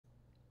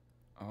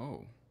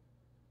Oh.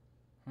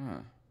 Huh.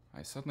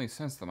 I suddenly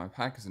sense that my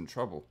pack is in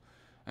trouble.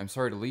 I'm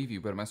sorry to leave you,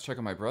 but I must check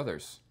on my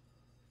brothers.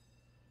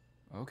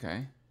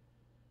 Okay.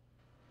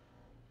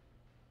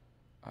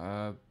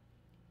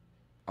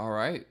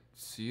 Alright.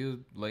 See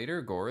you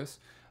later, Goris.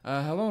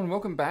 Hello and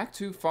welcome back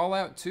to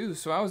Fallout 2.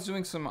 So I was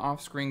doing some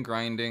off-screen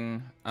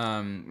grinding.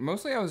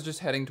 Mostly I was just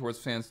heading towards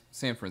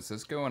San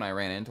Francisco, and I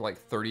ran into like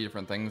 30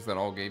 different things that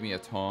all gave me a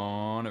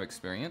ton of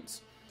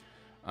experience.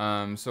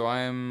 So I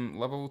am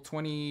level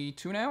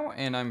 22 now,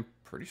 and I'm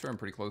pretty sure I'm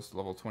pretty close to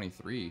level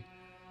 23.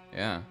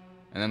 Yeah.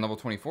 And then level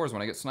 24 is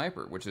when I get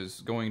Sniper, which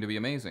is going to be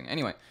amazing.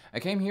 Anyway, I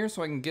came here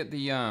so I can get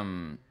the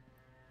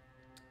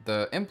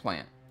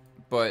implant.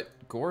 But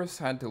Goris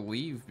had to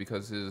leave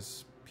because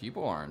his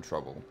people are in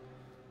trouble.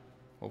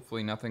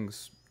 Hopefully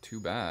nothing's too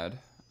bad.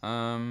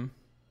 Alrighty,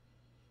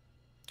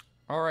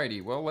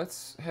 well,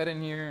 let's head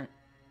in here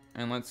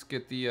and let's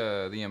get the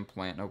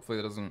implant. Hopefully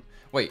that doesn't...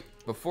 Wait,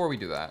 before we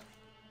do that,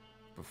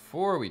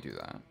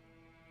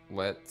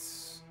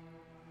 let's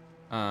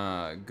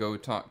go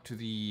talk to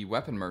the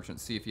weapon merchant,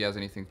 see if he has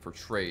anything for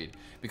trade.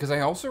 Because I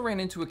also ran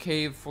into a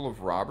cave full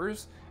of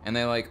robbers, and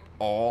they like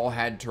all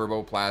had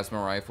turbo plasma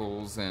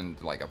rifles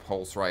and like a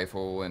pulse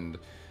rifle and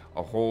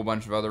a whole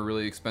bunch of other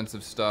really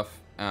expensive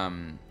stuff. I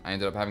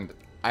ended up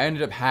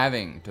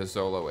having to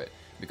solo it,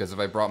 because if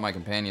I brought my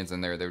companions in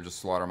there, they would just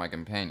slaughter my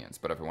companions.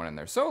 But if I went in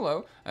there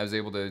solo, I was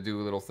able to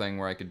do a little thing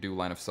where I could do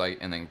line of sight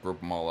and then group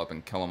them all up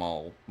and kill them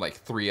all like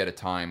 3 at a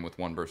time with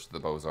one burst of the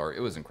Bozar.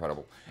 It was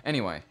incredible.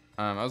 Anyway,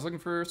 I was looking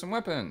for some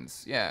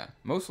weapons. Yeah,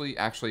 mostly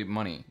actually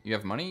money. You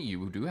have money?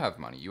 You do have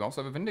money. You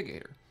also have a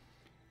Vindicator.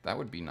 That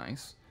would be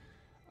nice.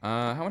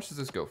 How much does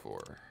this go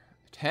for?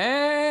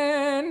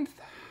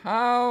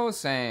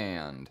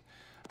 10,000.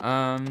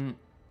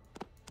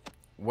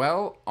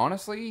 Well,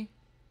 honestly,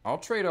 I'll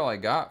trade all I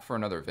got for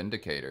another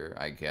Vindicator,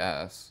 I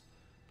guess.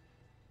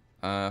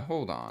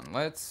 Hold on.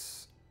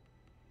 Let's...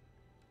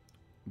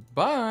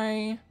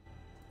 Bye!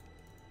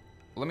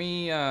 Let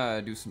me,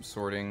 do some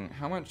sorting.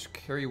 How much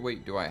carry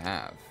weight do I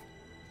have?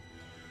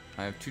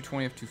 I have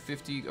 220 of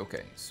 250.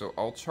 Okay, so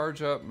I'll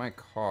charge up my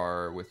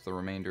car with the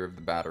remainder of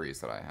the batteries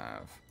that I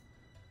have.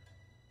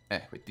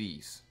 With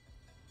these.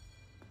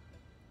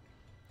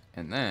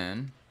 And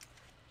then...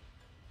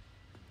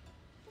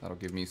 that'll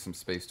give me some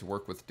space to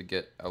work with to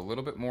get a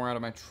little bit more out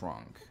of my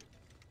trunk.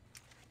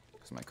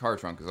 Because my car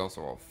trunk is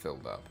also all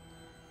filled up.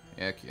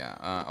 Heck yeah.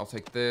 I'll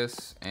take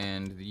this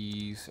and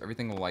these.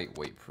 Everything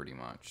lightweight pretty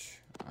much.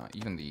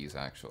 Even these,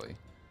 actually.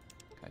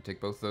 Can I take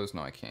both those?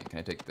 No, I can't. Can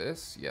I take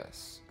this?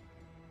 Yes.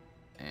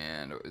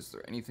 And is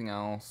there anything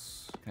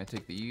else? Can I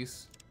take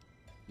these?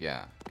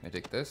 Yeah. Can I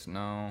take this?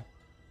 No.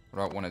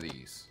 What about one of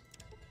these?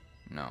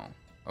 No.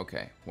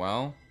 Okay.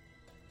 Well,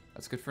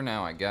 that's good for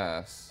now, I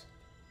guess.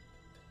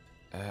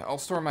 I'll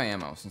store my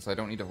ammo, since I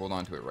don't need to hold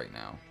on to it right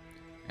now.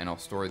 And I'll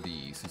store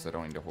these, since I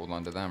don't need to hold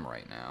on to them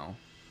right now.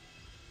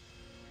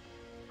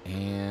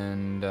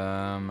 And,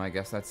 I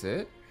guess that's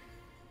it.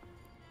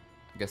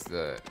 I guess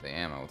the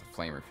ammo, the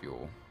flame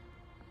refuel.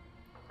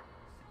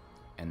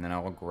 And then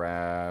I'll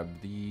grab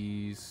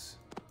these.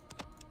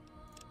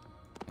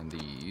 And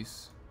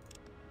these.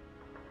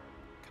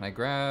 Can I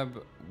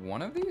grab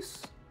one of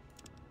these?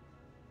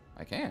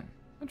 I can.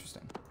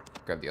 Interesting.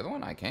 Grab the other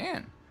one? I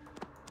can.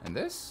 And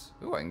this?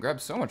 Ooh, I can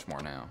grab so much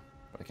more now.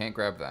 But I can't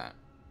grab that.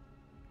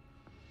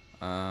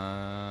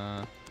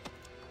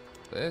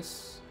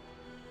 This?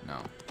 No.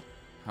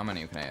 How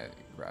many can I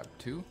grab?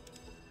 2?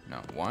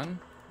 No, 1?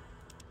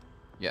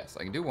 Yes,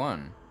 I can do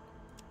 1.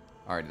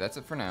 Alright, that's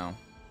it for now.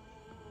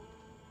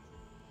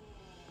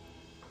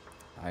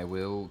 I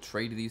will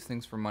trade these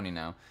things for money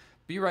now.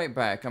 Be right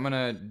back. I'm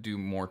gonna do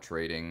more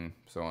trading,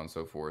 so on and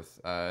so forth.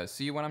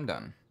 See you when I'm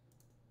done.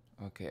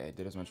 Okay, I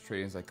did as much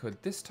trading as I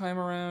could this time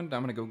around.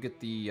 I'm gonna go get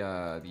the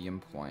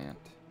implant.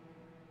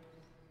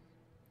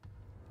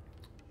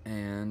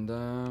 And,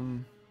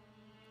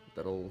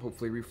 that'll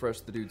hopefully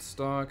refresh the dude's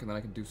stock, and then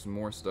I can do some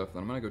more stuff.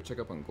 Then I'm gonna go check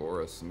up on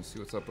Goris and see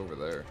what's up over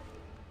there.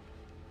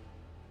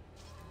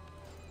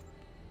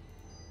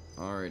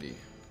 Alrighty.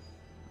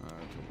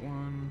 To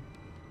 1.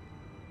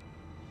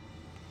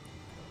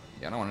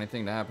 Yeah, I don't want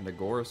anything to happen to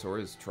Goris or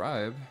his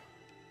tribe.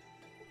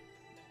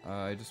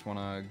 I just want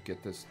to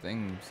get this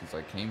thing since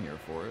I came here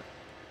for it.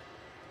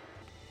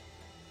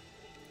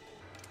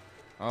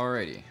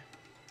 Alrighty.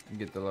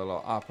 Get the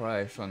little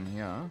operation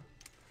here.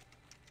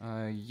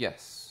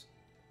 Yes.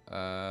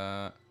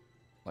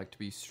 Like to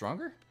be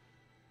stronger?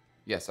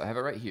 Yes, I have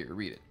it right here.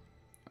 Read it.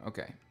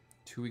 Okay.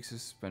 2 weeks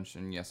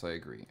suspension. Yes, I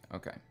agree.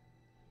 Okay.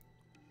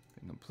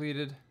 Been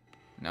completed.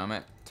 Now I'm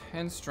at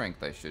 10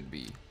 strength I should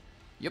be.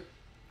 Yep.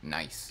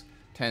 Nice.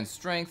 10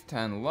 strength,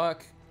 10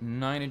 luck,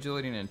 9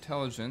 agility and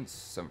intelligence,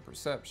 7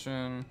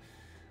 perception.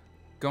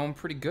 Going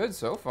pretty good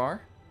so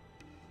far.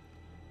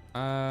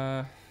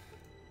 So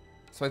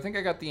I think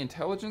I got the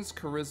intelligence,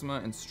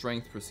 charisma, and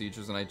strength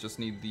procedures, and I just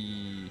need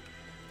the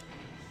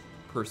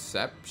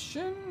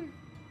perception?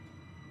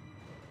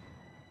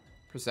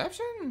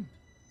 Perception?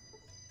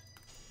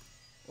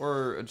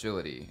 Or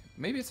agility?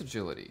 Maybe it's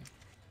agility.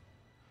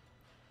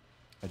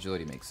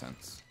 Agility makes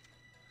sense.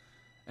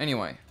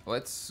 Anyway,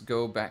 let's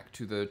go back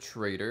to the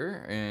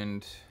trader,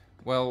 and,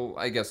 well,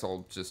 I guess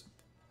I'll just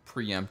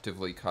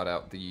preemptively cut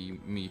out the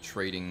me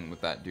trading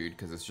with that dude,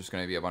 because it's just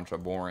going to be a bunch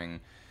of boring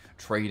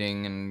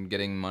trading and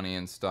getting money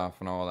and stuff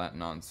and all that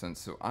nonsense.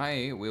 So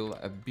I will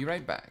be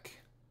right back.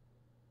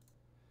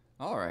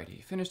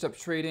 Alrighty, finished up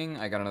trading.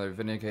 I got another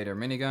Vindicator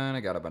minigun.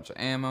 I got a bunch of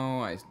ammo.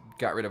 I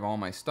got rid of all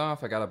my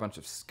stuff. I got a bunch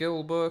of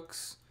skill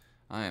books.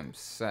 I am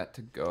set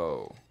to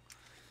go.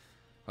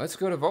 Let's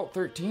go to Vault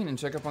 13 and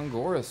check up on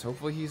Goris.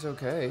 Hopefully he's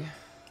okay.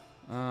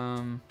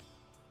 Yeah.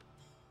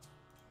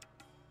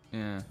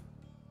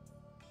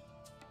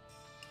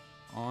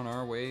 On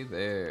our way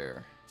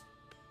there.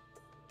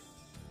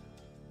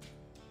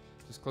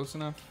 Just close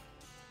enough?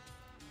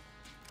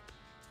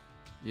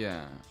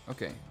 Yeah.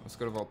 Okay, let's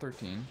go to Vault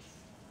 13.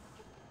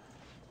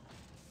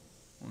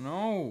 Oh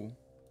no!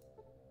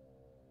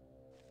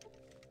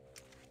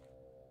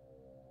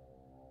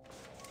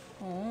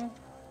 Oh.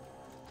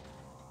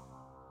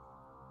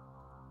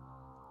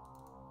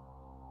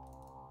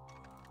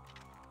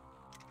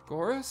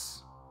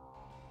 Goris?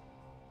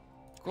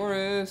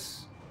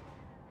 Goris!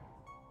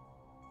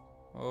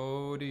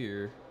 Oh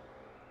dear.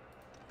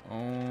 Oh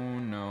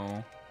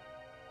no.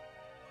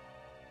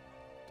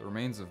 The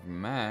remains of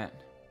Matt.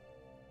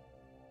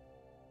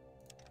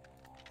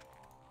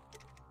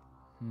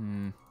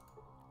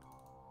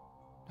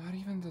 Not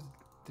even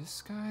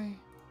this guy?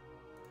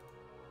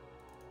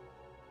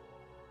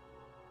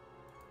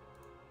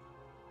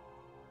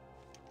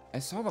 I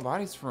saw the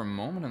bodies for a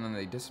moment and then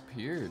they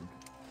disappeared.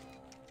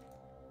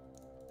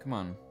 Come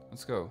on,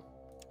 let's go.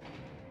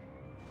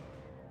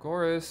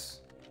 Goris.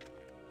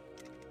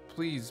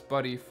 Please,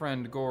 buddy,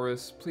 friend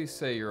Goris, please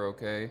say you're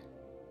okay.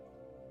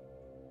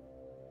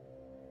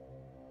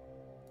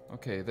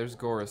 Okay, there's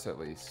Goris at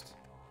least.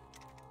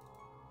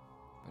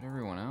 But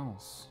everyone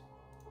else...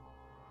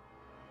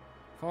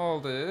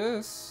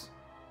 Aldous.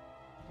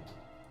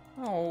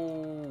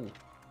 Oh.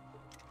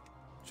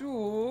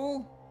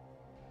 Jewel.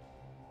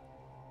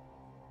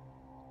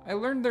 I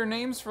learned their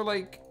names for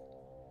like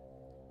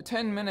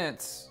 10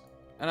 minutes,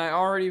 and I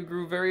already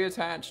grew very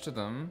attached to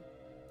them.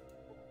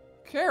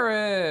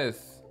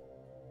 Kareth.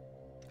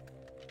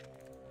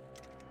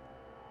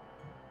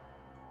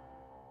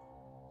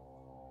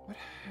 What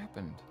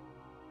happened?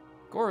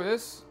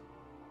 Goris?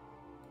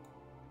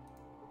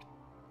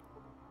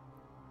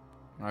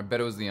 I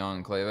bet it was the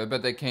Enclave. I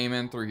bet they came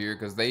in through here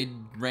because they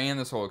ran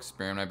this whole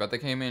experiment. I bet they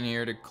came in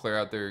here to clear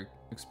out their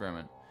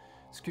experiment.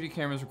 Security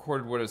cameras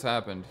recorded what has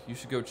happened. You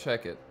should go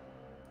check it.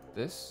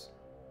 This?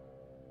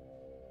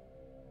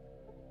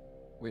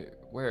 Wait,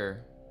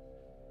 where?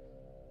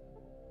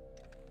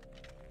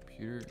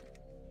 Computer...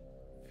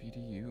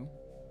 VDU?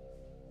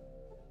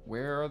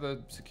 Where are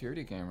the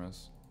security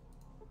cameras?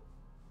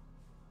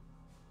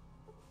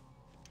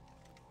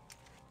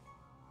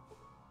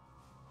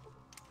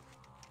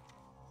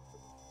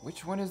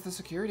 Which one is the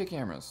security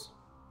cameras?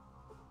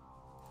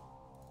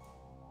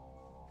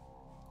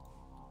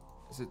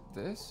 Is it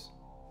this?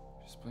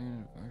 Just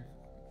playing.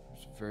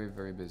 It's very,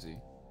 very busy.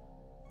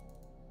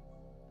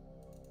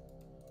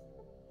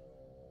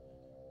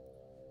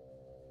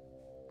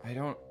 I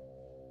don't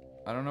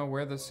know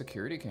where the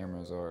security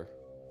cameras are.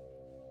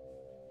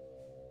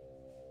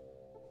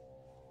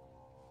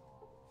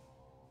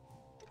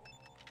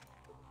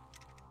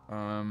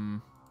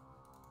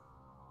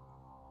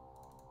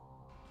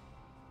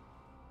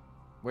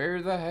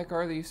 Where the heck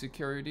are these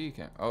security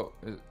cam? Oh,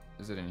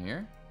 is it in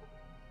here?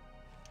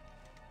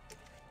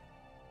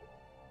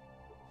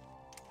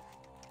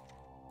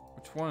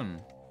 Which one?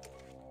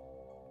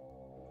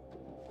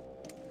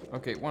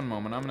 Okay, one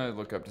moment. I'm gonna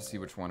look up to see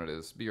which one it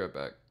is. Be right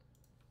back.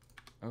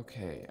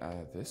 Okay,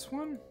 this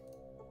one?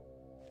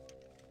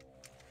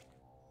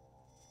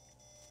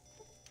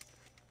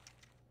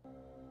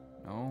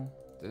 No,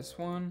 this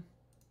one?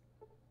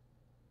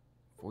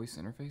 Voice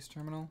interface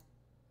terminal?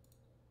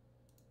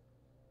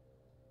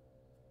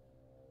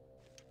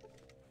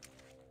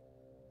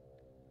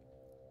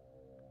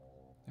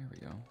 There we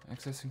go.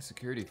 Accessing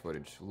security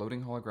footage.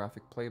 Loading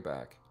holographic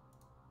playback.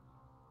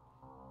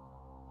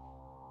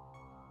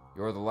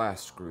 You're the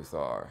last,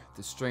 Gruthar.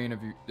 The stain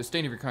of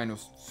your kind will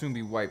soon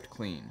be wiped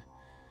clean.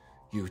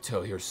 You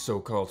tell your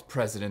so-called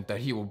president that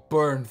he will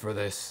burn for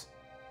this.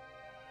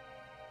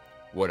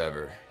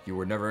 Whatever. You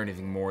were never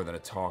anything more than a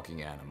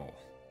talking animal.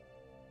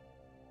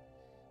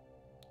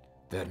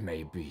 That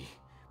may be,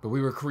 but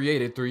we were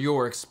created through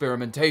your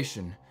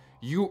experimentation.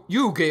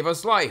 You gave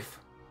us life.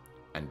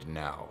 And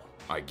now,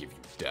 I give you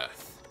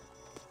death.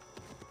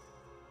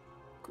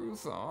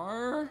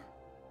 Gruthar?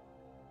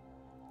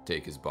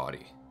 Take his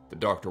body. The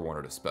doctor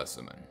wanted a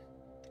specimen.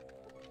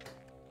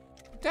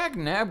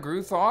 Dagnab,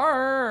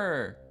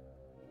 Gruthar!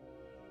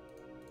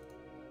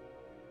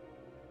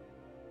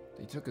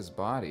 They took his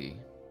body.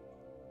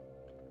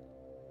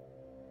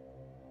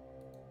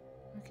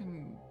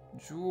 Freaking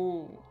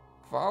Jewel,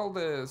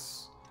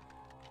 Valdez,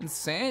 and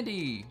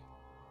Sandy.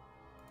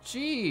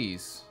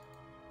 Jeez.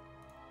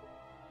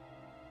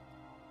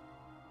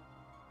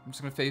 I'm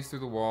just gonna phase through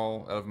the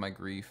wall out of my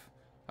grief.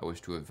 I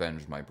wish to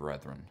avenge my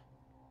brethren.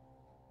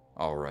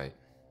 Alright.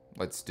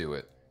 Let's do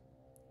it.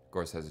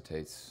 Gorse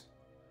hesitates.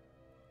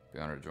 Be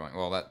honored to join.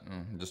 Well, that...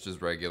 just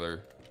his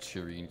regular,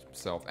 cheery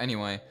self.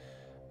 Anyway.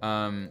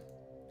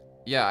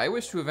 Yeah, I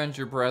wish to avenge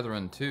your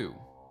brethren, too.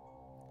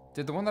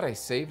 Did the one that I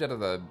saved out of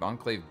the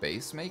Enclave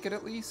base make it,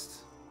 at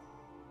least?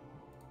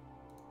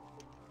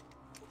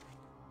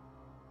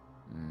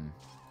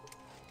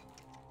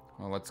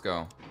 Well, let's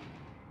go.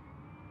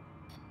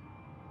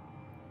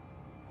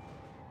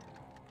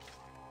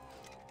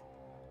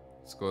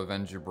 Let's go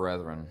avenge your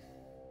brethren.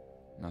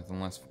 Nothing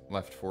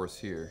left for us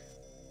here.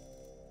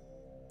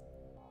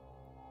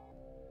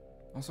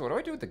 Also, what do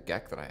I do with the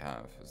Gek that I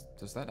have?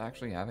 Does that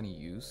actually have any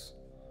use?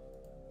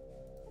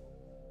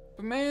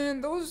 But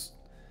man, the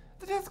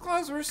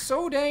Deathclaws were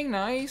so dang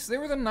nice. They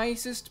were the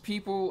nicest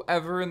people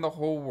ever in the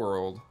whole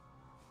world.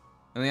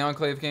 And the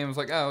Enclave game was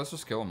like, oh, let's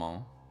just kill them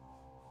all.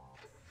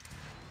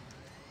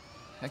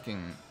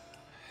 Hecking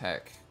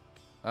heck.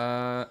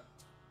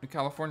 New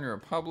California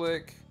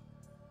Republic.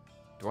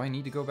 Do I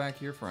need to go back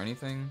here for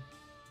anything?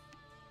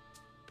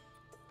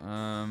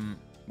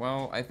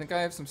 Well, I think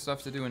I have some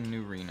stuff to do in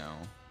New Reno.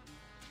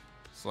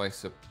 So I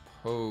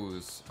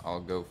suppose I'll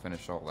go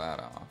finish all that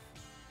off.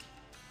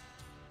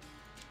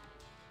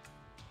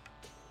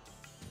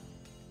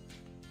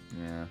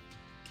 Yeah.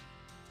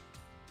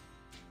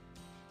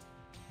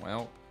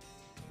 Well.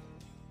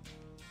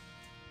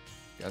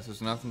 Guess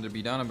there's nothing to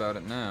be done about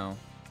it now.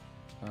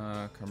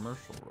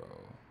 Commercial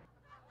row.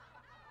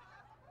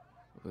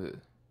 Ugh.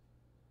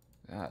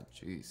 Ah,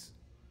 jeez.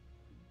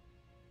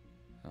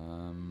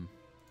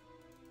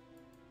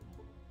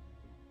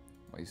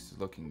 Waste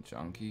looking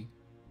junky.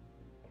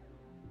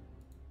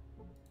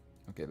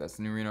 Okay, that's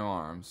New Reno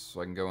Arms,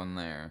 so I can go in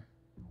there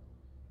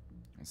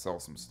and sell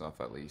some stuff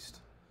at least.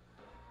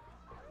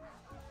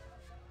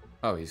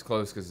 Oh, he's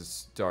closed because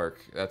it's dark.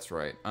 That's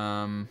right.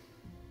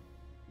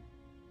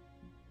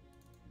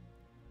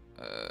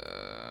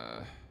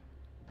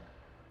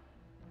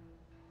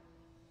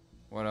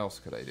 What else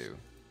could I do?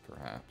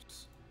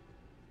 Perhaps.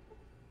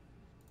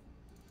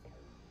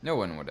 No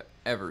one would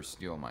ever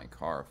steal my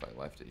car if I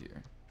left it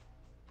here.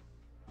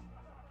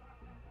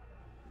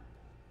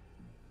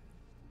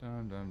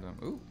 Dum dum dum.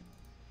 Ooh.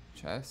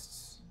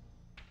 Chests.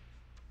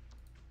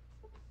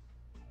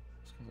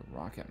 Let's go to the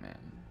Rocket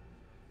Man.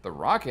 The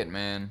Rocket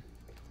Man?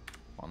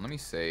 Hold on, let me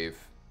save.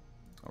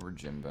 Over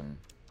Jimbin.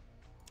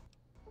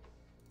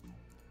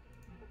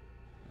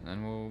 And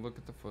then we'll look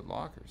at the Foot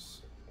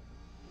Lockers.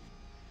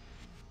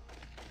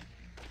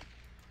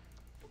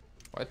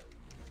 What?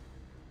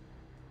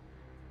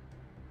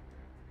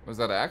 Was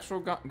that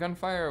actual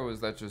gunfire, or was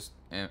that just,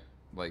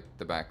 like,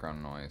 the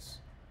background noise?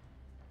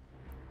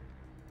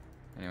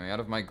 Anyway,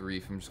 out of my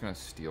grief, I'm just gonna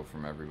steal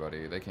from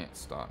everybody. They can't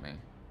stop me.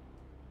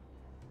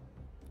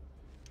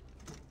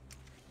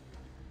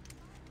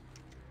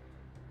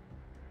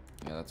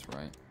 Yeah, that's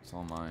right. It's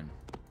all mine.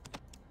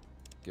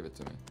 Give it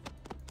to me.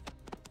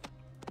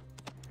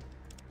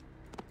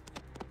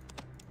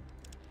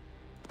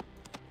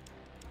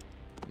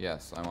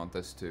 Yes, I want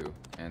this too.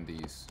 And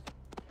these.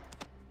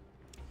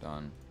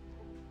 Done.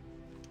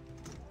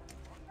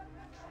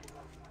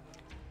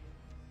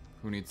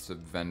 Who needs a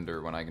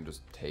vendor when I can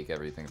just take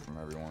everything from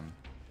everyone?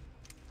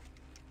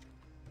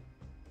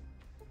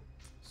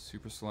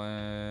 Super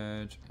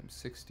Sledge,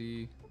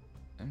 M60,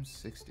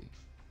 M60.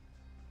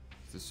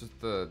 Is this just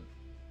the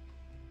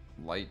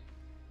light?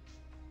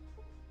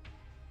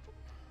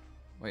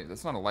 Wait,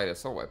 that's not a light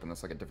assault weapon.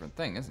 That's like a different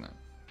thing, isn't it?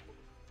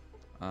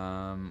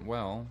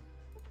 Well.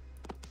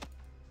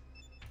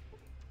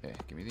 Okay,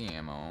 give me the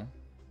ammo.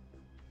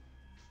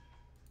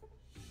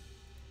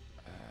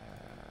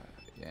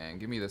 Yeah, and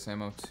give me this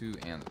ammo too,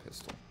 and the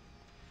pistol.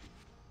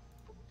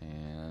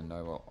 And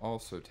I will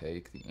also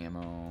take the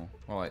ammo.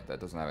 Well, that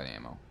doesn't have any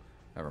ammo.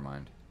 Never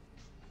mind.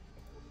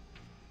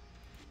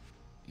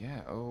 Yeah,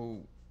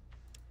 oh.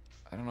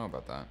 I don't know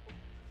about that.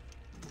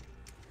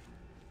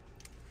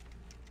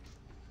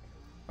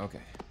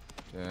 Okay.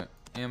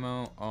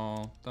 Ammo,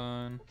 all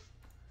done.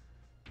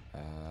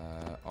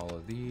 All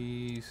of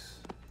these.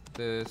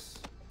 This.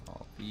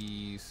 All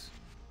these.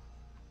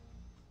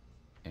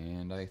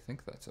 And I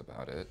think that's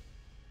about it.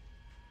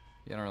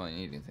 Yeah, I don't really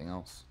need anything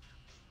else.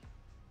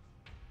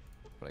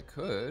 But I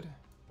could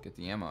get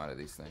the ammo out of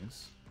these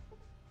things.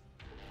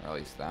 Or at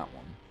least that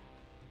one.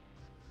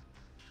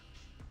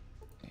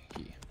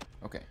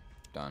 Okay,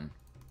 done.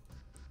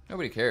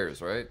 Nobody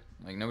cares, right?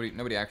 Like,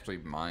 nobody actually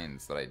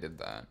minds that I did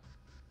that.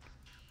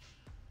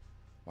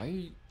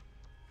 Why?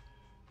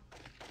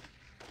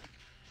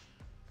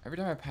 Every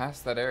time I pass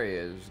that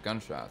area, there's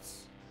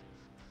gunshots.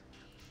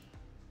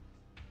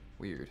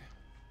 Weird.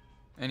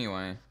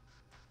 Anyway.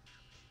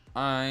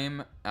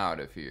 I'm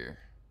out of here.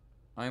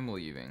 I'm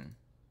leaving.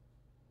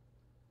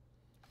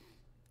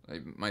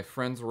 My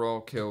friends were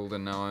all killed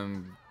and now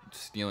I'm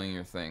stealing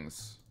your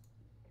things.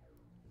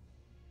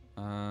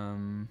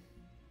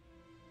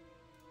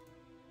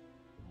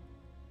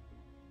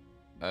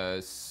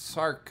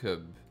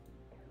 Sarkub.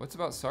 What's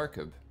about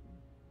Sarkub?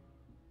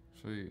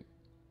 Actually,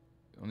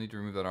 I'll need to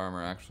remove that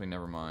armor. Actually,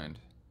 never mind.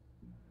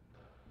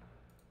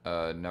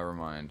 Never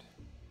mind.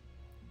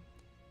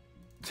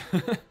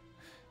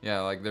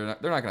 Yeah, like they're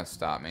not gonna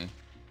stop me.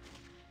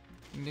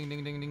 Ding ding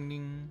ding ding ding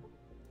ding.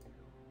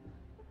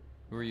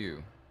 Who are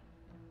you?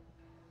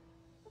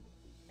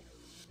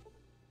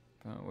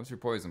 What's your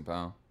poison,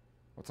 pal?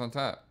 What's on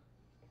tap?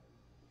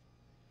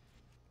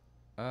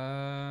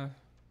 Oh,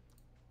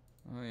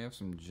 you have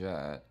some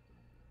jet,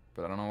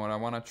 but I don't know what I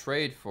want to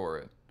trade for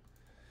it.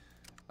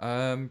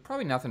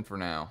 Probably nothing for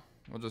now.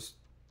 We'll just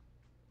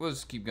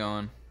keep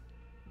going.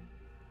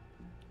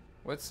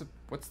 What's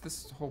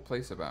this whole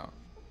place about?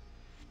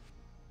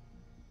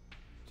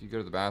 Do you go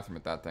to the bathroom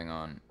with that thing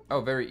on? Oh,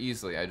 very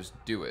easily. I just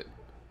do it.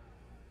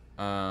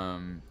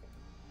 And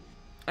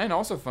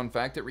also, fun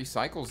fact, it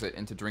recycles it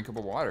into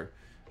drinkable water.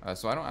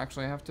 So I don't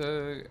actually have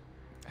to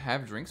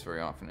have drinks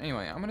very often.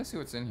 Anyway, I'm gonna see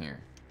what's in here.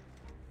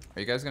 Are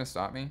you guys gonna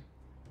stop me?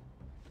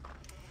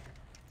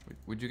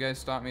 Would you guys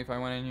stop me if I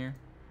went in here?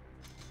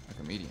 A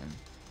comedian.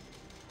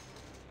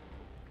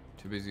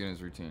 Too busy in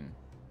his routine.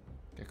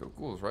 Gecko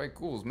ghouls, right?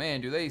 Ghouls,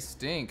 man, do they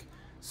stink.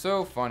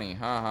 So funny,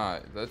 haha.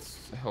 That's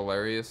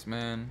hilarious,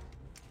 man.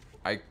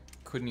 I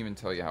couldn't even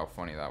tell you how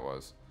funny that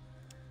was.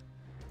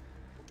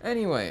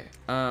 Anyway,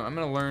 I'm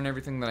gonna learn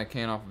everything that I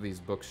can off of these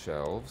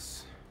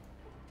bookshelves.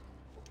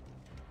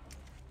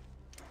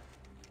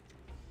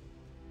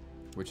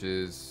 Which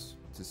is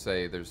to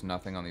say there's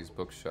nothing on these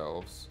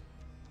bookshelves.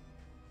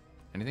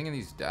 Anything in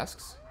these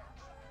desks?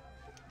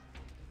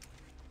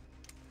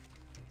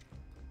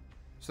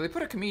 So they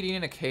put a comedian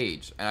in a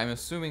cage, and I'm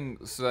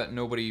assuming so that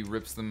nobody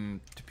rips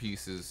them to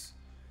pieces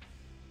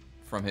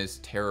from his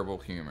terrible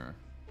humor.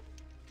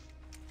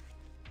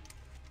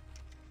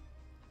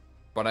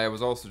 But I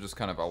was also just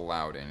kind of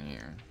allowed in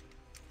here.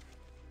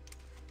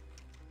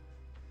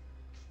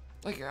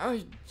 Like,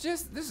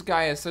 this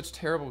guy has such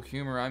terrible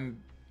humor,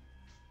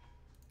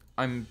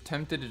 I'm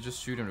tempted to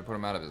just shoot him to put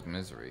him out of his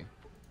misery.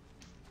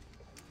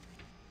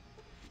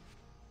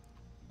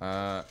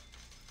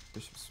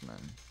 Bishop's men.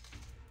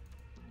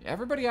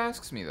 Everybody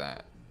asks me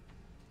that.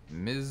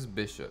 Ms.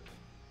 Bishop.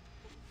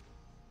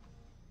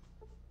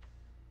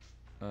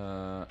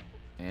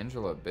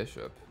 Angela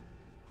Bishop.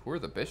 Who are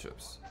the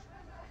bishops?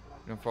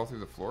 You don't fall through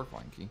the floor,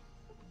 Clanky.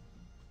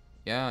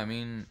 Yeah, I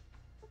mean...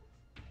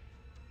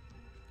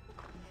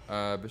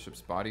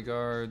 Bishop's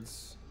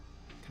bodyguards.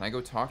 Can I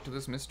go talk to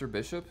this Mr.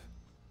 Bishop?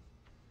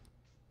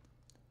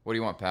 What do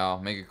you want, pal?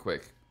 Make it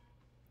quick.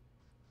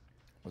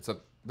 What's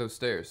up those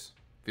stairs?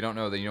 If you don't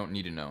know, then you don't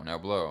need to know. Now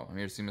blow. I'm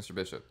here to see Mr.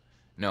 Bishop.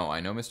 No, I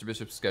know Mr.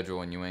 Bishop's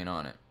schedule and you ain't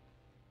on it.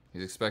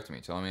 He's expecting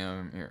me, telling me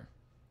I'm here.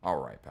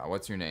 Alright, pal.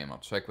 What's your name? I'll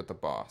check with the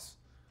boss.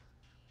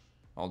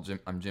 I'm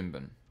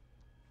Jimbin.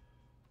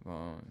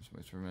 Oh, just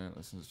wait for a minute.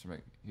 Listen to me.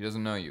 He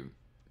doesn't know you.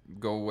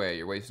 Go away.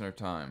 You're wasting our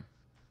time.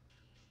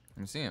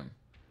 Let me see him.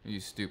 You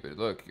stupid.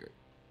 Look,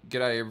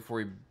 get out of here before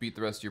we beat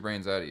the rest of your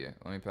brains out of you.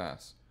 Let me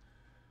pass.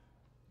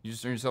 You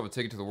just earned yourself a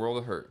ticket to the world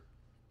of hurt.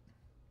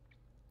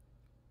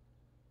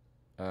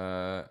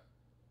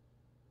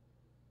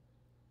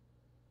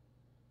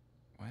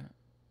 What?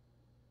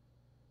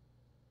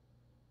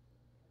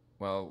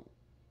 Well,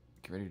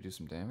 get ready to do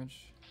some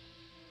damage.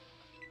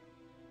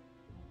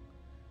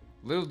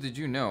 Little did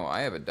you know,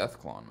 I have a death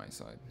claw on my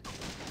side.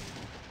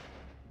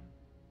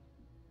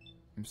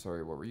 I'm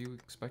sorry, what were you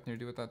expecting to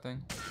do with that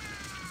thing?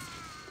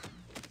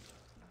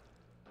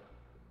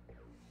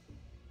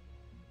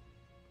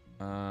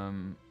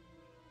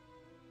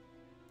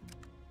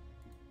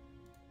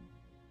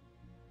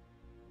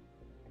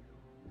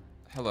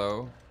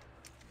 Hello.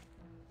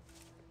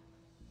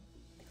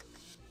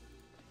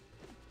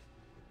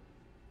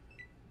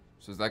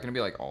 So is that gonna be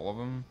like all of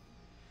them?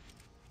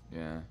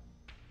 Yeah.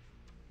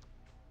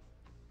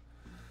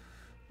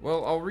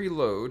 Well, I'll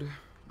reload.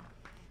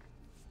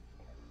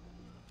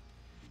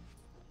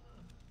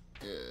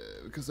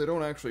 Because I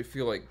don't actually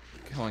feel like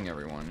killing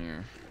everyone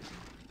here.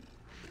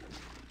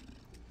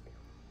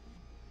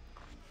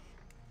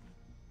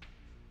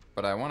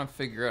 But I want to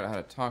figure out how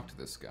to talk to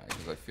this guy,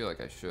 because I feel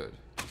like I should.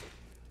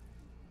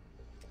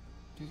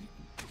 Dude, you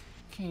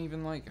can't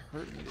even, like,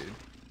 hurt me, dude.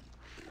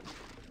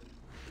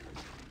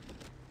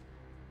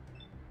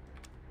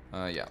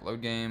 Yeah,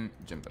 load game,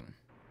 Jimbin.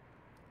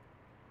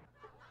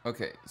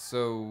 Okay,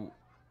 so...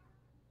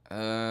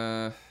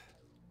 how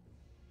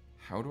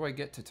do I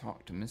get to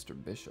talk to Mr.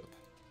 Bishop?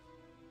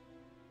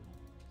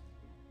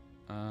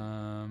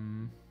 I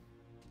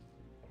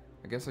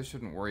guess I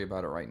shouldn't worry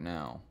about it right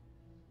now.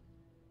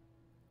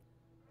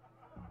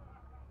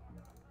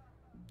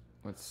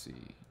 Let's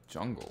see.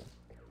 Jungle.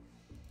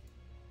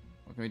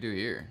 What can we do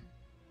here?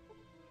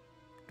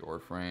 Door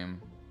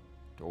frame.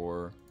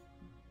 Door.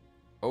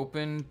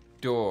 Open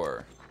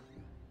door.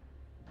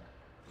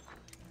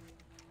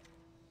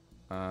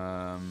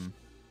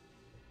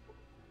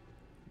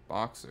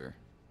 Boxer.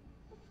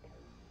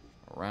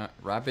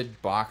 Rabid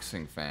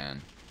boxing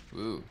fan.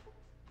 Ooh.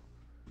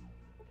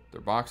 They're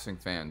boxing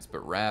fans,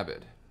 but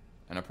rabid.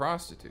 And a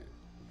prostitute.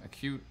 A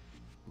cute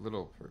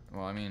little...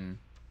 well, I mean...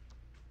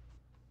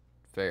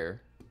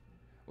 fair.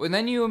 Well, and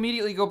then you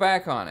immediately go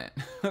back on it.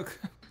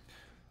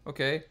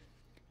 Okay.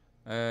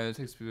 It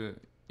takes...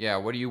 yeah,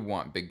 what do you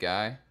want, big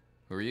guy?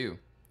 Who are you?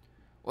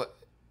 What?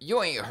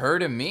 You ain't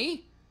heard of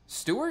me?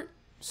 Stuart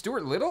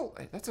Little?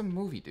 That's a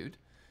movie, dude.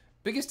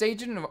 Biggest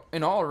agent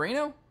in all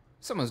Reno?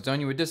 Someone's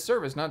done you a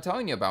disservice not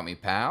telling you about me,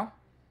 pal.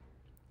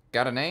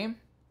 Got a name?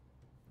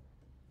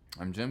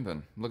 I'm Jimbin.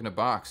 I'm looking to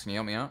box. Can you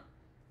help me out?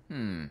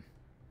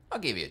 I'll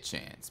give you a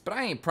chance, but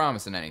I ain't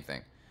promising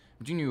anything.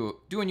 I'm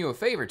doing you a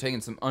favor taking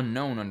some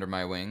unknown under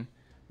my wing.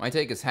 My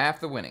take is half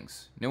the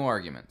winnings. No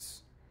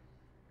arguments.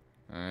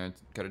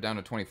 Cut it down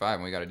to 25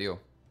 and we got a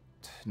deal.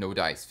 No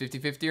dice.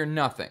 50-50 or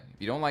nothing.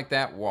 If you don't like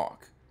that,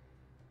 walk.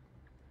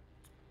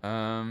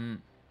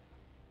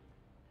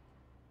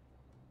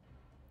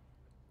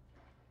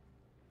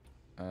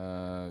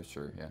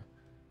 Sure, yeah.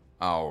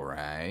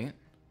 Alright.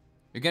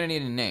 You're gonna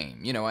need a name.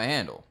 You know, a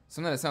handle.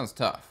 Something that sounds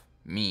tough.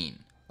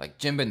 Mean. Like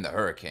Jimbin the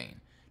Hurricane.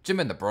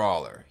 Jimbin the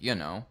Brawler, you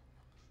know.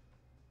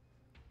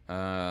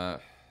 I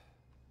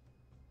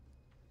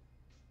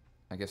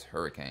guess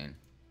Hurricane.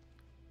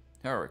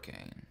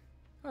 Hurricane.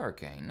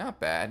 Hurricane. Not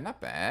bad,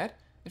 not bad.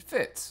 It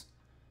fits.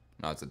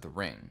 Nods at the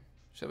ring.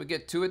 Shall we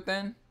get to it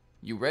then?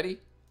 You ready?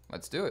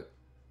 Let's do it.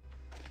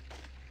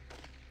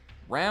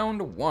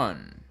 Round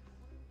 1.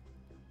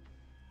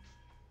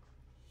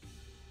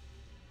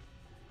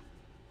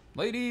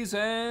 Ladies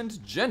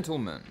and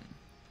gentlemen,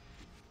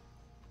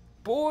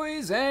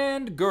 boys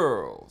and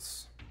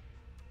girls,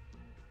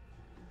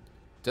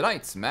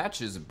 tonight's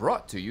match is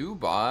brought to you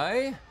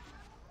by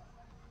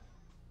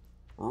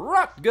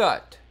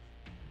Rotgut.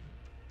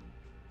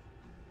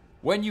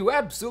 When you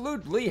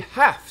absolutely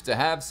have to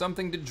have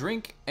something to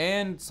drink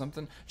and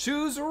something,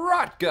 choose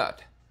Rotgut.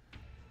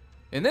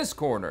 In this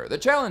corner, the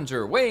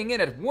challenger, weighing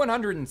in at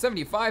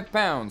 175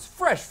 pounds,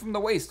 fresh from the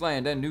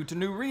wasteland and new to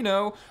New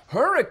Reno,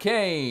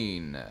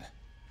 Hurricane.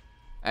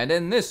 And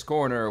in this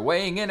corner,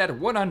 weighing in at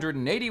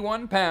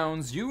 181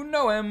 pounds, you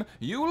know him,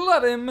 you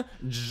love him,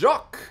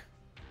 Jock.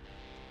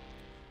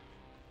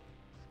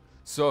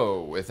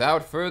 So,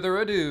 without further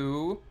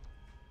ado,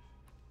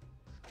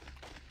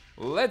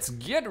 let's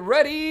get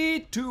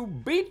ready to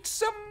beat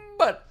some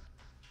butt.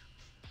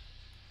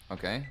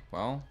 Okay,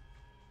 well.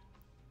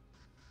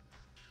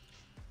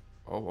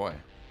 Oh boy.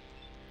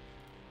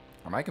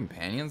 Are my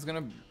companions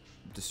gonna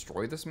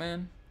destroy this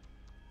man?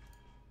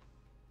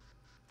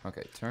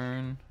 Okay,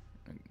 turn.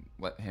 And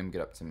let him get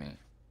up to me.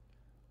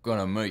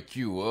 Gonna make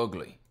you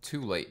ugly.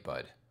 Too late,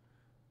 bud.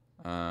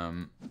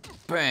 Bam!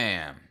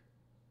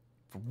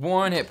 For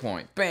 1 hit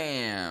point.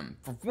 Bam!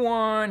 For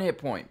 1 hit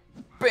point.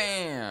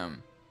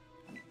 Bam!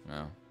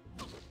 No.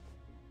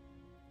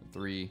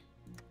 3.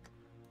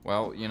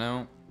 Well, you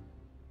know.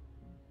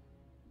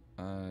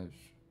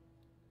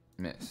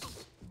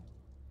 Missed.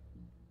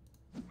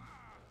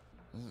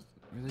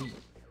 Really? Is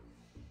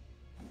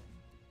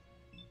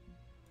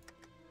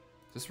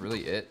this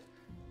really it?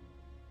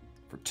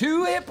 For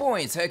 2 hit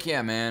points! Heck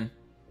yeah, man.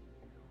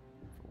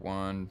 For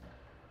 1.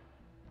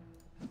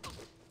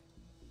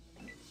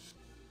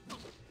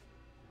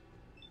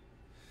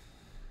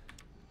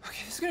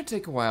 Okay, this is gonna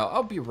take a while.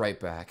 I'll be right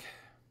back.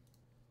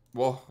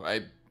 Well,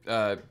 I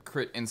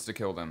crit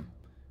insta-killed him.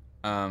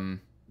 And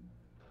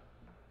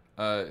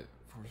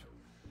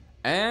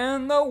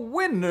the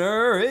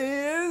winner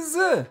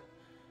is,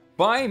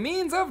 by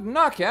means of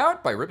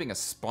knockout, by ripping a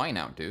spine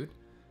out, dude,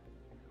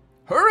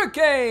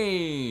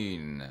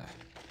 Hurricane!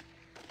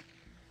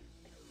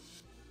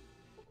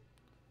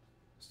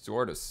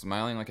 Sword is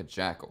smiling like a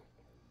jackal.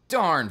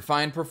 Darn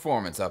fine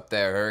performance up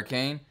there,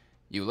 Hurricane.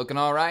 You looking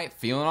alright?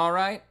 Feeling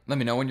alright? Let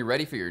me know when you're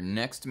ready for your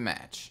next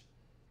match.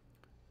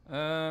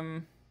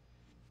 Alright,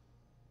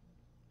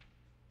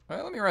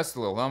 let me rest a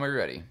little. I'll be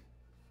ready.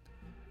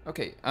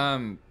 Okay,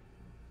 I'll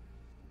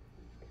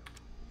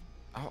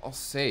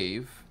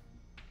save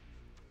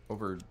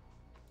over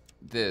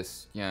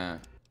this, yeah.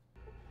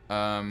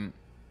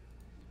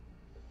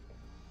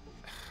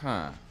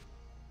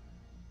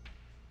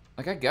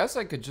 Like, I guess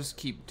I could just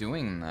keep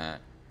doing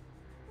that.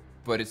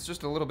 But it's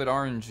just a little bit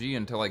RNG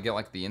until I get,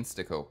 like, the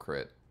insta-kill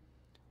crit.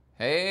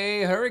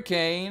 Hey,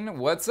 Hurricane,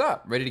 what's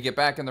up? Ready to get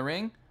back in the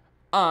ring?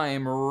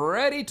 I'm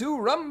ready to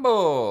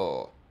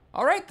rumble!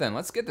 Alright then,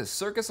 let's get this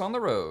circus on the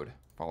road.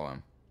 Follow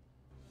him.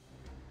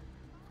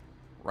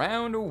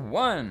 Round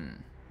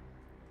 1.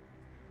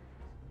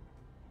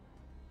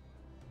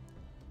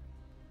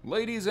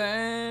 Ladies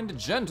and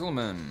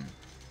gentlemen,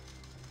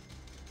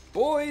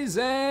 boys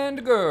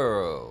and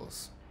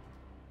girls,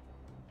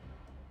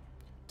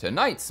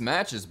 tonight's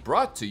match is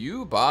brought to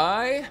you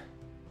by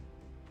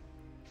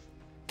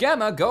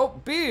Gamma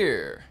Gulp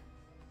Beer.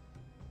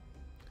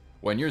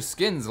 When your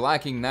skin's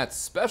lacking that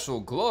special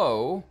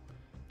glow,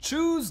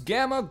 choose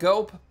Gamma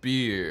Gulp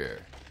Beer.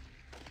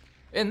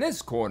 In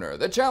this corner,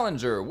 the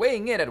challenger,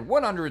 weighing in at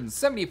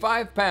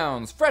 175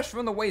 pounds, fresh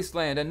from the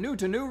wasteland and new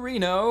to New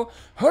Reno,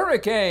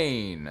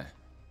 Hurricane.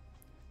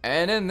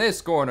 And in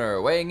this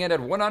corner, weighing in at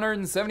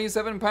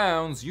 177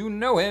 pounds, you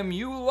know him,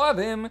 you love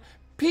him,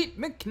 Pete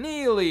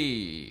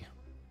McNeely.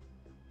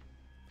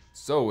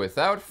 So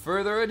without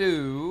further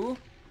ado,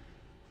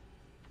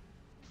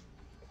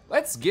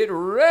 let's get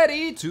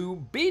ready to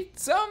beat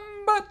some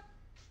butt.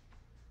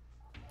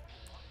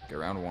 Okay,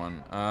 round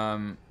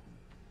 1.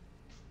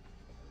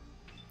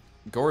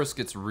 Gorus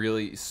gets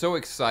really so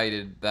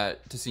excited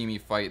that to see me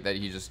fight that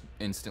he just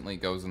instantly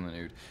goes in the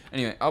nude.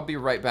 Anyway, I'll be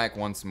right back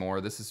once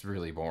more. This is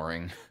really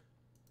boring.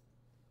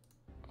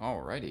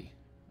 Alrighty.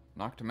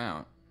 Knocked him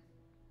out.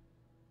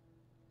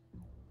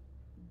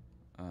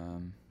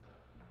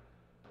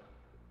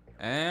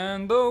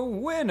 And the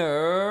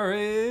winner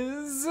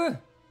is,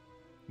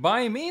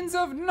 by means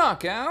of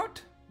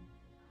knockout,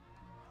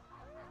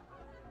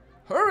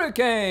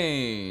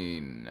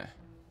 Hurricane!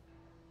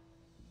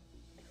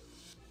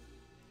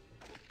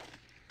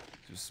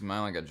 Just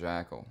smile like a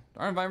jackal.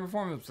 Darn fine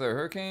performance there,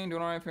 Hurricane.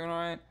 Doing alright, feeling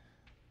alright.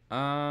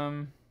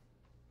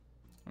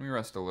 Let me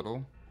rest a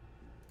little.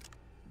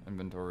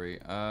 Inventory.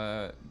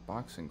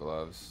 Boxing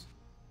gloves.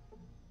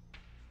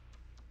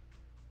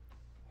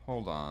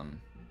 Hold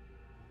on.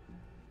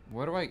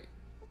 What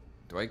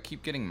do I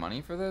keep getting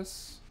money for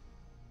this?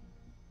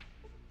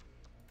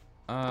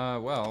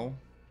 Well.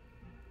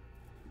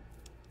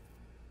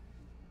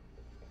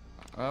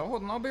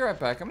 Hold on, I'll be right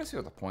back. I'm gonna see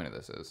what the point of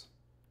this is.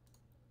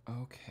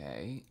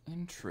 Okay,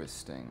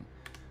 interesting.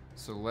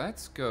 So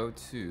let's go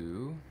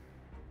to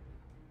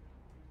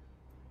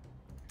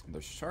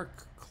the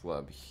Shark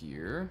Club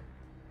here.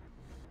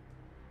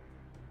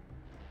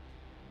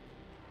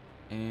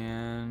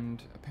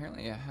 And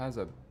apparently it has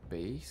a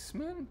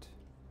basement?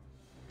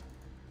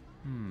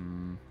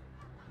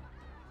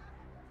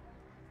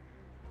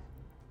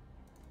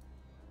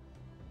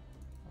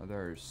 Are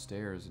there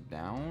stairs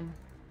down?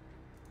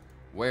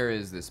 Where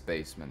is this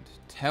basement?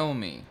 Tell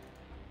me.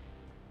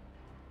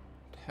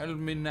 Tell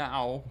me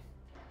now.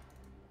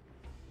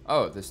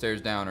 Oh, the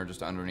stairs down are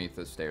just underneath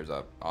the stairs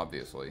up,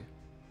 obviously.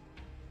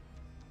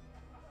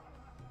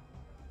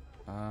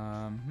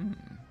 A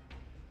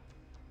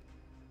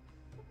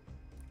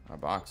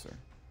boxer.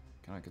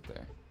 Can I get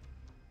there?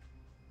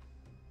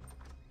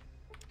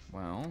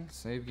 Well,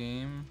 save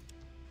game.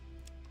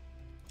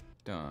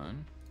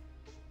 Done.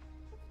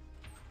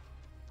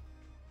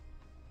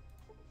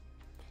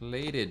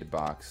 Plated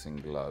boxing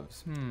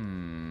gloves.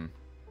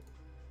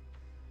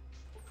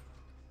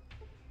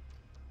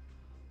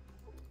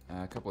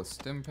 A couple of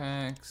stim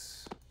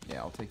packs. Yeah,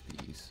 I'll take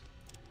these.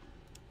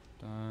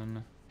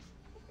 Done.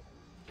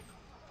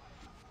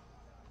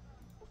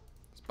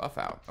 It's buff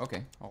out.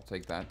 Okay, I'll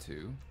take that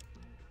too.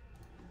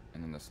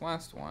 And then this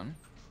last one.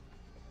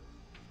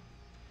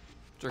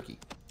 Jerky.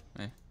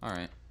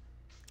 Alright.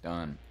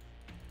 Done.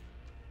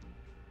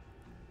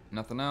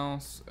 Nothing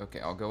else? Okay,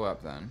 I'll go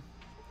up then.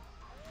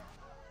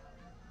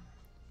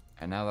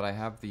 And now that I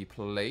have the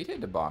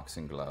plated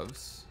boxing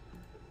gloves,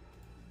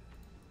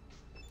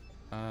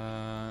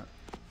 weigh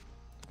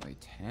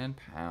 10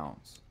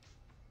 pounds.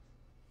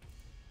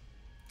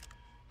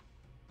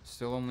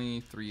 Still only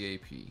 3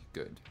 AP.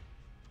 Good.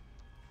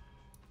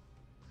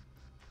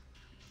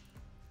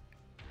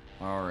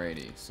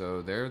 Alrighty,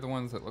 so they're the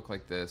ones that look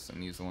like this,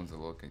 and these are the ones that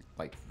look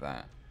like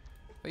that.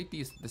 If I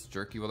eat this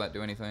jerky, will that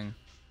do anything?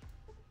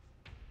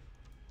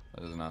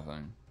 That does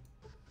nothing.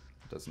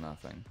 It does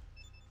nothing.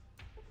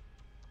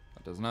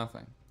 That does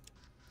nothing.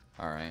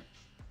 Alright.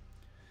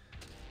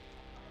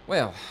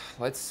 Well,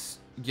 let's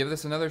give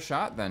this another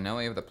shot then. Now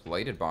we have the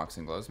plated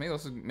boxing gloves. Maybe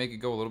let's make it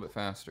go a little bit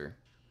faster.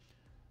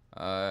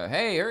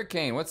 Hey,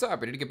 Hurricane, what's up?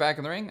 Ready to get back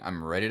in the ring?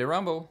 I'm ready to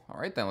rumble.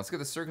 Alright then, let's get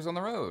the circus on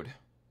the road.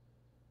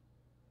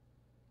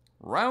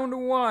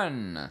 Round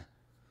 1.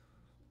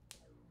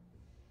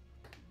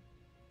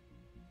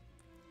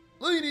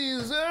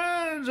 Ladies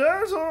and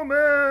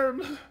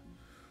gentlemen,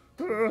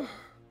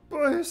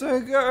 boys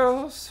and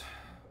girls,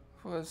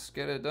 let's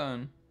get it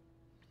done.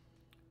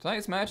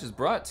 Tonight's match is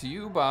brought to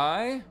you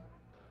by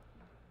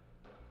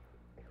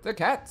the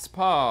Cat's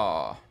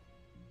Paw.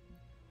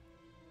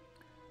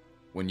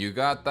 When you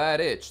got that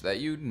itch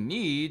that you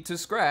need to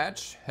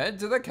scratch, head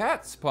to the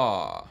Cat's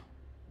Paw.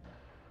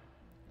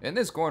 In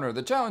this corner,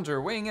 the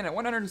challenger weighing in at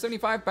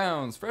 175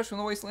 pounds, fresh from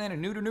the wasteland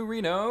and new to New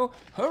Reno,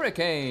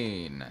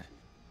 Hurricane.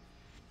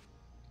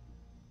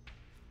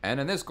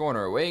 And in this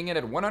corner, weighing in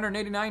at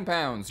 189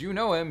 pounds, you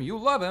know him, you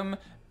love him,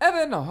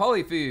 Evan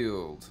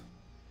Holyfield.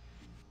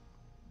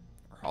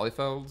 Or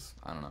Holyfields?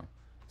 I don't know.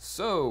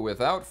 So,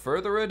 without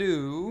further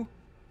ado,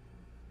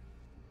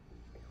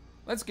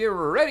 let's get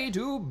ready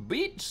to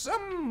beat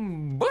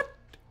some butt.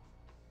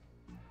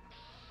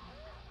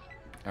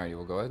 Alrighty,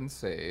 we'll go ahead and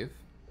save.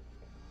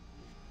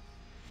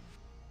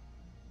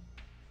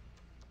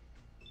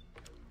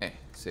 Hey,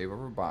 save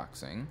over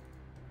boxing.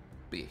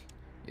 B.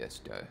 Yes,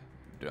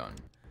 done.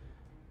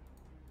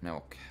 Now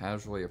we'll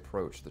casually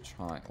approach the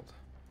child.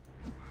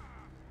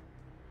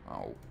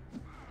 Ow.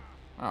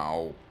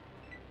 Ow.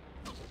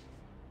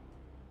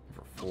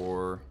 For 4.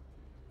 For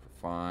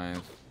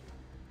 5.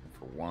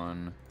 For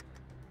 1.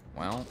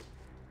 Well.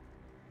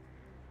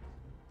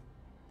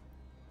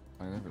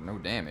 No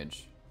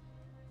damage.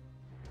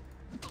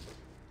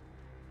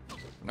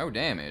 No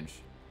damage.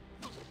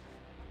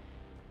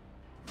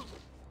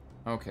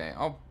 Okay,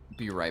 I'll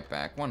be right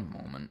back. One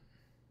moment.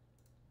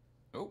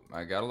 Oh,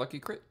 I got a lucky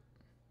crit.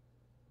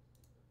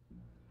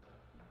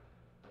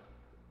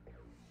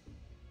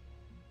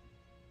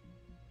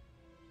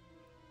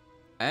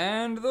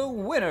 And the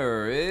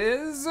winner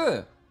is,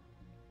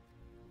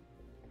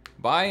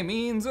 by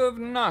means of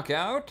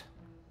knockout,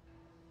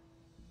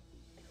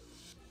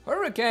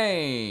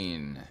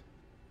 Hurricane.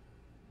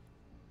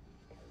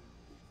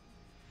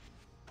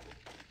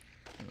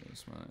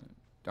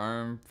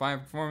 Darn fine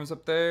performance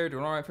up there.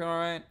 Doing alright, feeling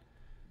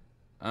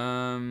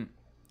alright.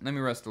 Let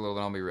me rest a little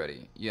and I'll be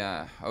ready.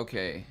 Yeah,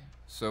 okay.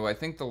 So I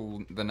think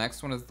the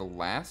next one is the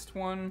last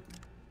one.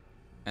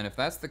 And if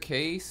that's the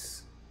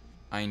case,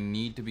 I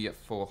need to be at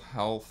full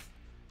health.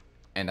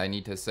 And I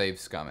need to save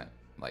Scummit.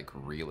 Like,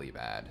 really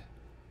bad.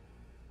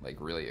 Like,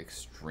 really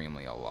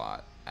extremely a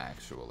lot,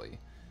 actually.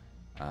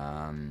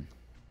 So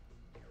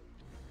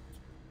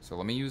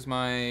let me use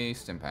my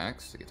stim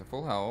packs to get to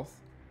full health.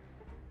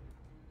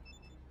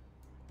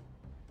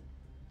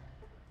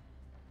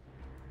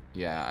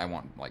 Yeah, I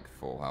want, like,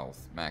 full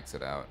health. Max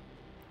it out.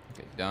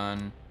 Okay,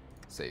 done.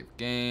 Save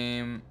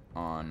game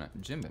on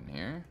Jimbin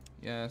here.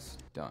 Yes,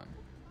 done.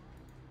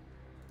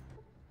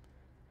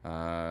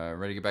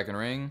 Ready to get back in the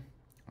ring?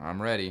 I'm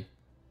ready.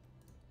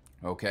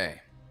 Okay.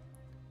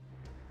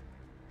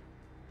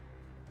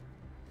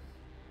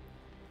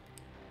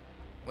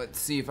 Let's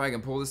see if I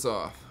can pull this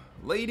off.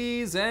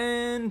 Ladies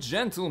and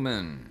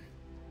gentlemen,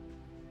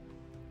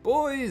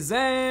 boys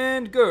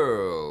and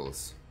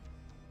girls,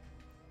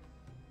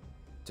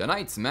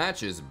 tonight's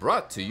match is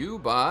brought to you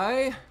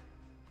by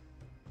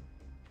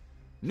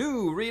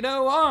New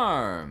Reno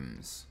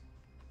Arms.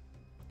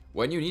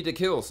 When you need to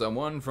kill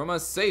someone from a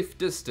safe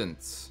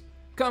distance,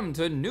 come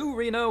to New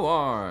Reno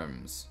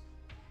Arms.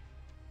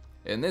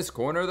 In this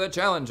corner, the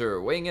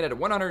challenger, weighing in at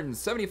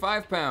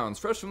 175 pounds,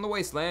 fresh from the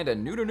wasteland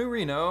and new to New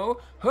Reno,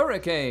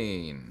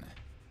 Hurricane.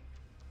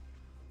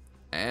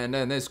 And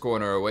in this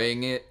corner,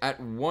 weighing it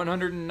at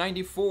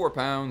 194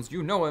 pounds,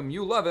 you know him,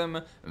 you love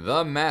him,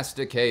 the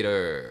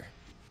Masticator.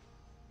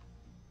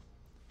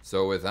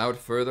 So without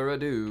further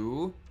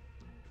ado,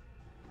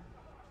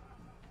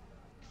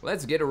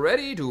 let's get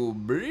ready to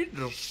beat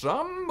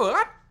some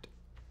butt.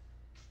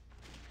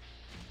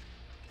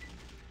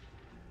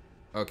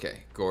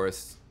 Okay,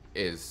 Goris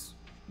is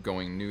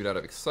going nude out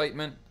of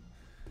excitement.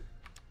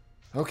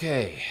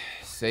 Okay,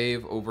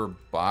 save over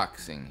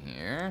boxing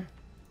here.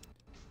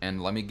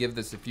 And let me give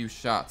this a few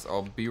shots.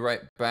 I'll be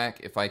right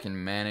back if I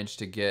can manage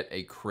to get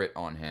a crit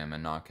on him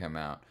and knock him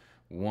out.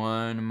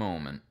 One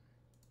moment.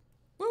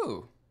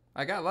 Woo!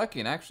 I got lucky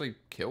and actually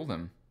killed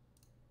him.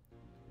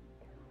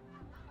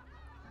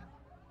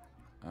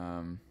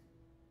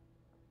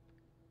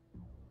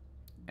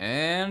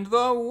 And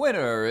the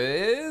winner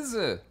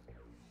is,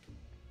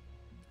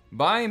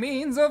 by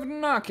means of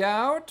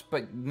knockout,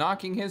 but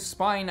knocking his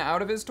spine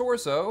out of his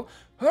torso,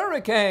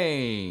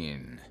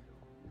 Hurricane.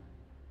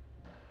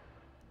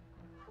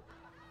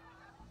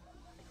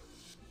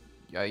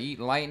 You eat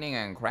lightning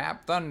and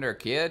crap thunder,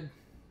 kid.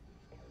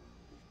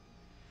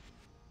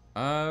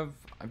 I've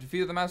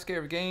defeated the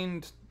Masticator. I've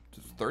gained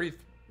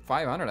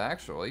 3,500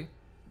 actually.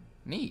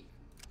 Neat.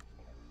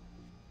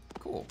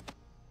 Cool.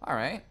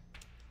 Alright.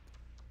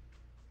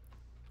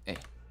 Hey,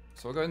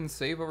 so I'll go ahead and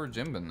save over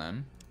Jimbin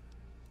then.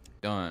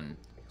 Done.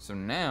 So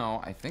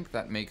now, I think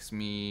that makes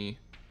me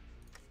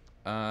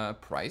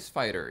prize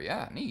fighter.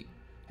 Yeah, neat.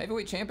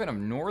 Heavyweight champion of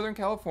Northern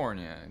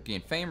California.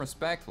 Gain fame,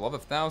 respect, love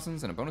of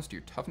thousands, and a bonus to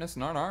your toughness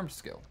and unarmed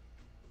skill.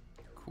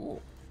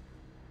 Cool.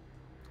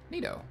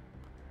 Neato.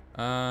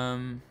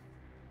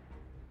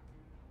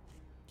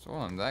 So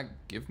hold on, did that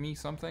give me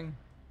something?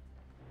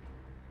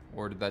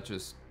 Or did that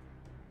just...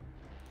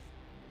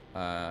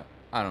 I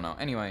don't know.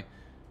 Anyway,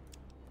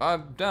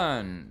 I'm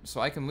done.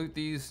 So I can loot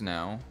these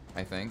now,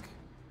 I think.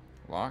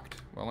 Locked?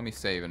 Well, let me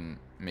save and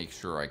make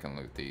sure I can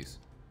loot these.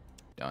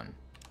 Done.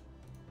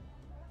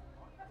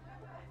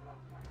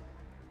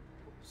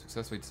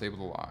 Successfully disable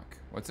the lock.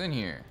 What's in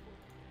here?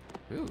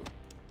 Ooh.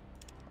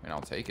 I mean, I'll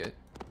take it.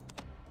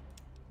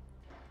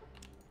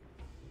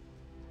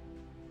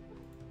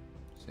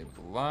 Disable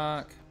the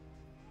lock.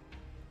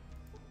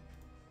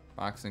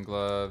 Boxing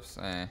gloves.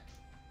 Eh.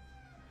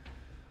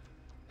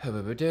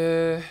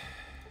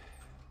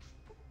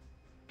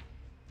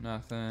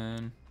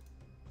 Nothing.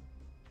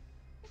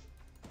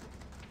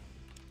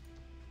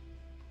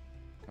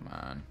 Come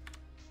on.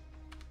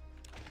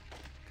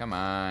 Come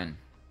on.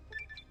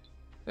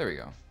 There we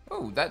go.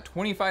 Oh, that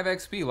 25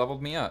 XP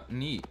leveled me up.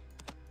 Neat.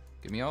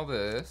 Give me all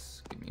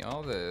this. Give me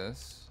all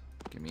this.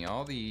 Give me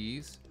all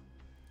these.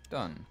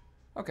 Done.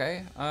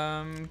 Okay,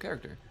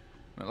 character.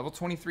 I'm at level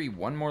 23.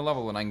 One more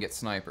level and I can get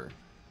sniper.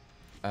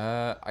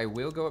 I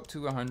will go up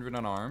to 100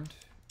 unarmed.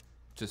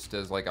 Just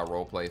as like a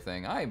roleplay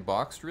thing. I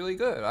boxed really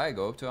good. I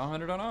go up to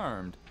 100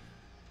 unarmed.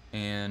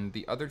 And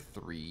the other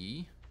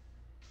 3,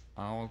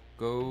 I'll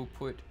go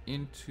put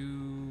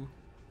into,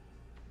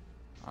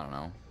 I don't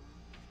know,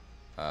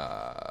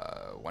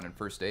 1 in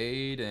first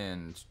aid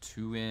and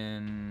 2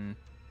 in,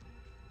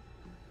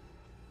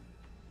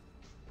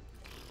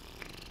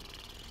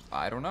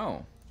 I don't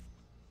know.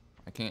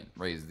 I can't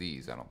raise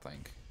these, I don't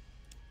think.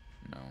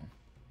 No.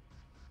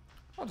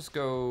 I'll just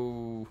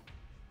go...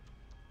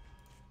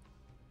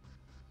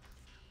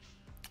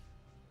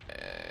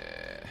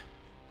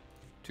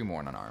 2 more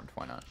and unarmed.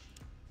 Why not?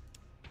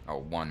 Oh,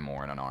 1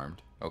 more and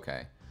unarmed.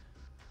 Okay.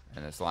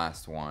 And this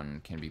last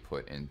one can be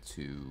put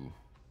into...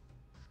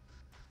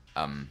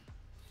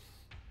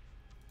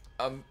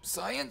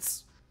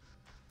 Science?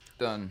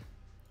 Done.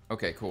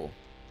 Okay, cool.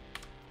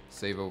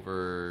 Save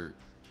over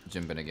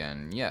Jimbin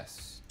again.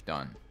 Yes.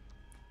 Done.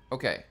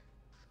 Okay.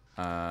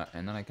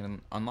 And then I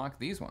can unlock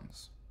these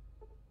ones.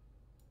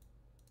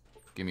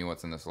 Give me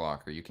what's in this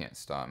locker. You can't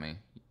stop me.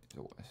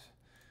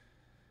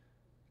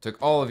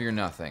 Took all of your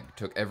nothing.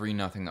 Took every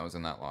nothing that was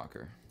in that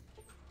locker.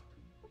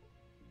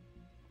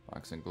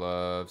 Boxing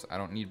gloves. I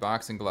don't need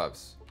boxing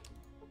gloves.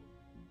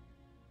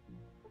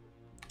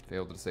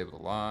 Failed to disable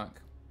the lock.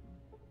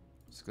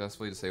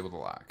 Successfully disabled the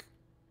lock.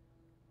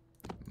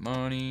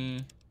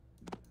 Money.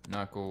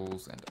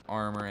 Knuckles. And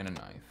armor and a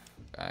knife.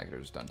 I could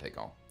have just done take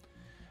all.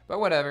 But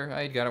whatever.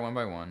 I got it one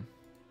by one.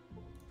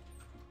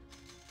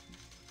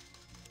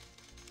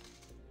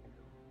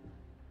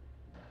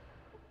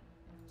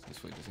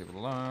 Successfully disable the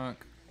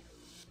lock.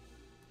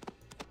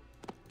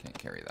 Can't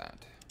carry that.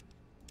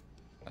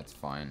 That's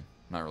fine.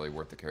 Not really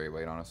worth the carry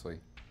weight, honestly.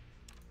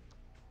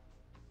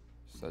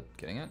 Is that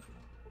getting it?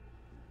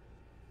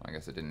 I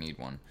guess it didn't need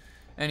one.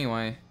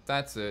 Anyway,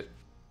 that's it.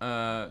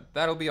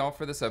 That'll be all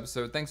for this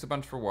episode. Thanks a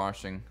bunch for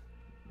watching.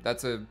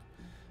 That's a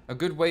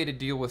good way to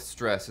deal with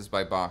stress is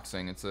by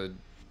boxing. It's a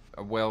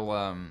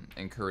well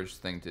encouraged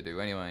thing to do.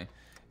 Anyway,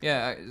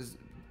 yeah,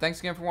 thanks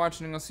again for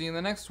watching, and I'll see you in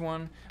the next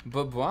one.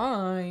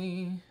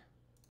 Bye-bye.